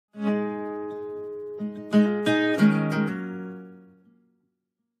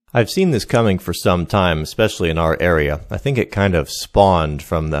I've seen this coming for some time, especially in our area. I think it kind of spawned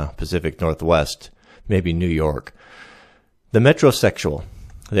from the Pacific Northwest, maybe New York. The metrosexual.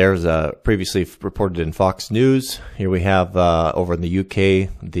 There's previously reported in Fox News. Here we have over in the UK,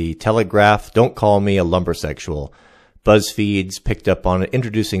 the Telegraph, don't call me a lumbersexual. BuzzFeed's picked up on it,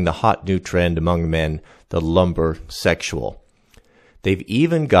 introducing the hot new trend among men, the lumbersexual. They've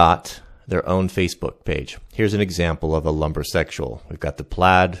even got their own Facebook page. Here's an example of a lumbersexual. We've got the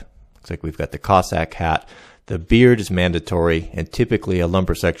plaid, looks like we've got the Cossack hat. The beard is mandatory, and typically a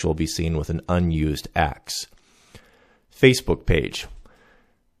lumbersexual will be seen with an unused axe. Facebook page.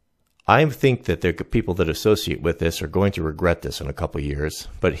 I think that the people that associate with this are going to regret this in a couple of years.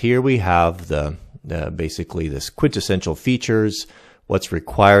 But here we have basically this quintessential features, what's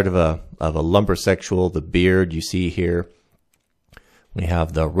required of a lumbersexual, the beard you see here. We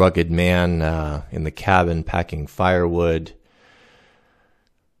have the rugged man in the cabin packing firewood.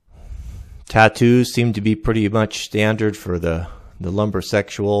 Tattoos seem to be pretty much standard for the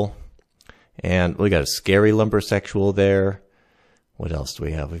lumbersexual. And we got a scary lumbersexual there. What else do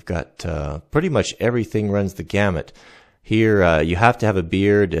we have? We've got pretty much everything runs the gamut. Here, you have to have a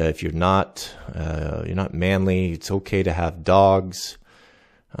beard. If you're not manly, it's okay to have dogs.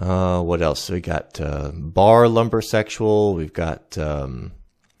 What else? We got bar lumbersexual. We've got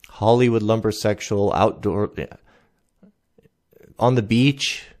Hollywood lumbersexual, outdoor, on the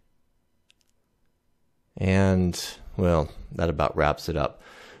beach. And, well, that about wraps it up.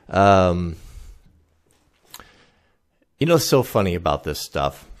 You know, what's so funny about this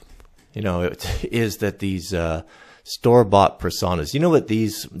stuff, it is that these store-bought personas, you know what,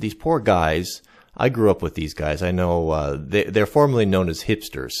 these poor guys, I grew up with these guys. I know they're formerly known as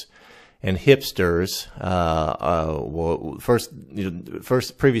hipsters. And hipsters,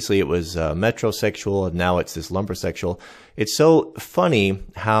 first previously it was metrosexual, and now it's this lumbersexual. It's so funny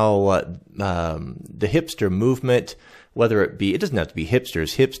how the hipster movement, whether it doesn't have to be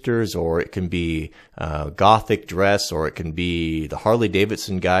hipsters, or it can be gothic dress, or it can be the Harley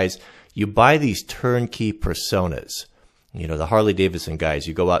Davidson guys. You buy these turnkey personas. The Harley Davidson guys,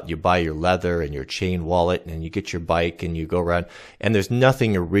 you go out, you buy your leather and your chain wallet, and you get your bike and you go around, and there's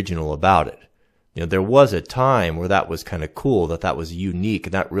nothing original about it. There was a time where that was kind of cool, that was unique,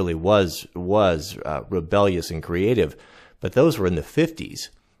 and that really was rebellious and creative. But those were in the 50s.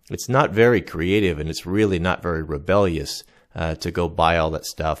 It's not very creative, and it's really not very rebellious to go buy all that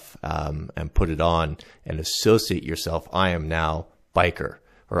stuff and put it on and associate yourself. I am now biker,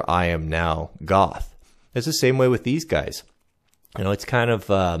 or I am now goth. It's the same way with these guys. It's kind of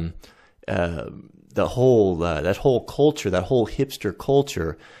that whole culture, that whole hipster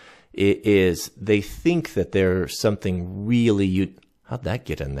culture is they think that they're something really. How'd that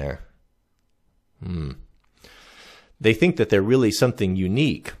get in there? They think that they're really something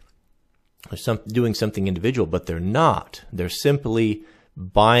unique, or doing something individual, but they're not. They're simply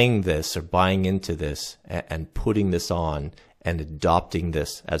buying this or buying into this and putting this on and adopting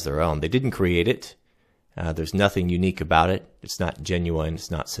this as their own. They didn't create it. There's nothing unique about it. It's not genuine.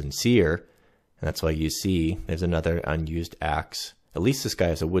 It's not sincere. And that's why you see there's another unused axe. At least this guy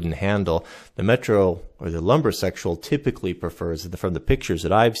has a wooden handle. The metro or the lumbersexual typically prefers, from the pictures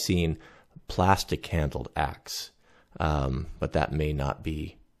that I've seen, plastic handled axe. But that may not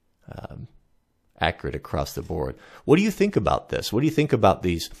be accurate across the board. What do you think about this? What do you think about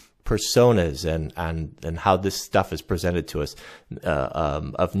these personas and how this stuff is presented to us,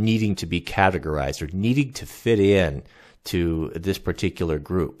 of needing to be categorized or needing to fit in to this particular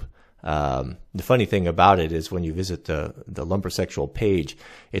group? The funny thing about it is when you visit the lumbersexual page,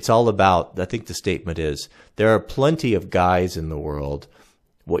 it's all about, I think the statement is, there are plenty of guys in the world.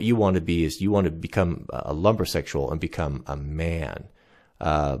 What you want to be is you want to become a lumbersexual and become a man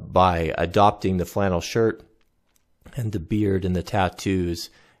by adopting the flannel shirt and the beard and the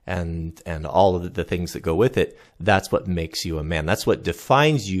tattoos and all of the things that go with it. That's what makes you a man. That's what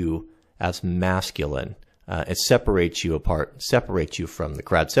defines you as masculine. It separates you apart, separates you from the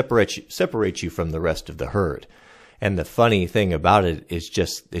crowd, separates you from the rest of the herd. And the funny thing about it is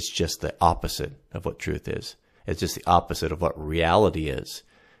it's just the opposite of what truth is. It's just the opposite of what reality is.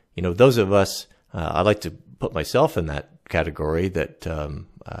 Those of us, I like to put myself in that category, that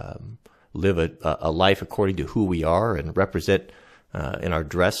live a life according to who we are and represent in our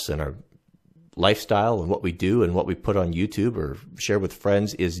dress and our lifestyle and what we do and what we put on YouTube or share with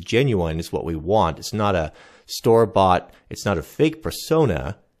friends is genuine. It's what we want. It's not a store-bought. It's not a fake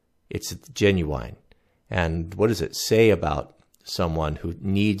persona. It's genuine. And what does it say about someone who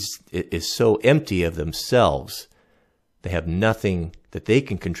is so empty of themselves? They have nothing that they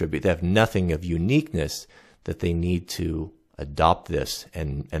can contribute. They have nothing of uniqueness that they need to adopt this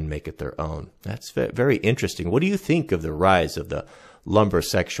and make it their own. That's very interesting. What do you think of the rise of the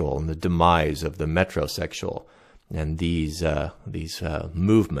lumbersexual and the demise of the metrosexual and these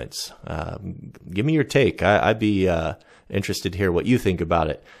movements? Give me your take. I'd be interested to hear what you think about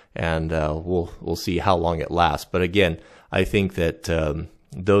it, and we'll see how long it lasts. But again, I think that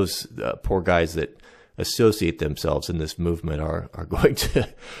those poor guys that associate themselves in this movement are going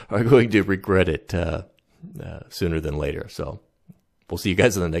to regret it sooner than later. So we'll see you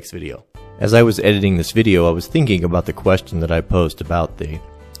guys in the next video. As I was editing this video, I was thinking about the question that I posed about the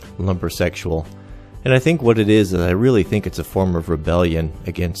lumbersexual, and I think what it is I really think it's a form of rebellion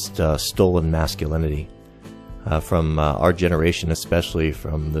against stolen masculinity. From our generation, especially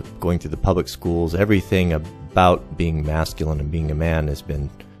from going through the public schools, everything about being masculine and being a man has been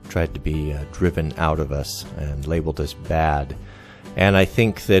tried to be driven out of us and labeled as bad. And I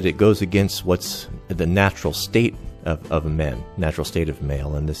think that it goes against what's the natural state of a man, natural state of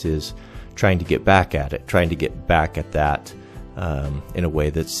male, and this is trying to get back at it, trying to get back at that in a way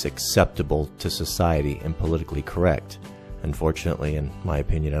that's acceptable to society and politically correct. Unfortunately, in my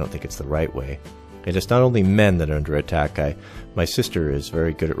opinion, I don't think it's the right way. And it's not only men that are under attack. My sister is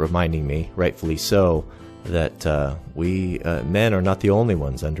very good at reminding me, rightfully so, that we men are not the only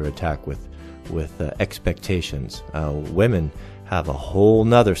ones under attack with expectations. Women have a whole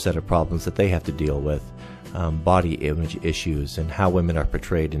nother set of problems that they have to deal with. Body image issues and how women are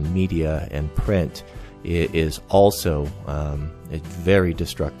portrayed in media and print is also very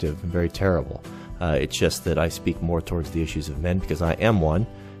destructive and very terrible. It's just that I speak more towards the issues of men because I am one,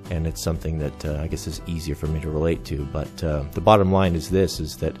 and it's something that I guess is easier for me to relate to. But the bottom line is this,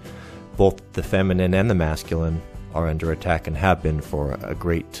 is that both the feminine and the masculine are under attack and have been for a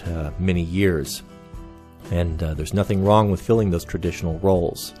great many years. And there's nothing wrong with filling those traditional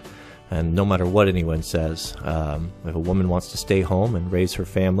roles. And no matter what anyone says, if a woman wants to stay home and raise her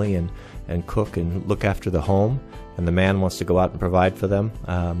family and cook and look after the home, and the man wants to go out and provide for them,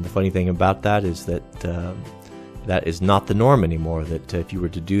 the funny thing about that is that that is not the norm anymore. That if you were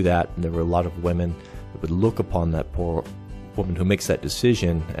to do that, there were a lot of women that would look upon that poor woman who makes that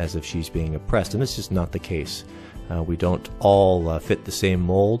decision as if she's being oppressed, and it's just not the case. We don't all fit the same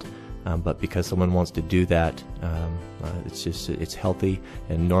mold, but because someone wants to do that, it's healthy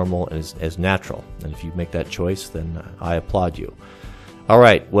and normal and is natural. And if you make that choice, then I applaud you. All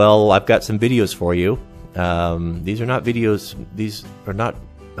right, well, I've got some videos for you. These are not videos. These are not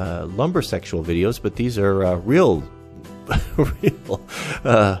lumbersexual videos, but these are real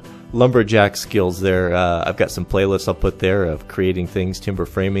lumberjack skills there. I've got some playlists I'll put there of creating things, timber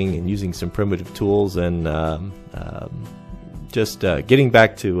framing, and using some primitive tools, and just getting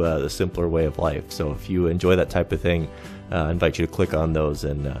back to the simpler way of life. So if you enjoy that type of thing, I invite you to click on those,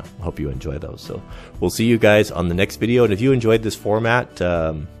 and hope you enjoy those. So we'll see you guys on the next video. And if you enjoyed this format,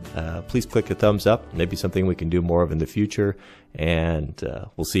 please click the thumbs up. Maybe something we can do more of in the future. And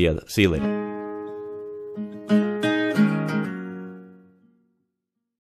we'll see you later.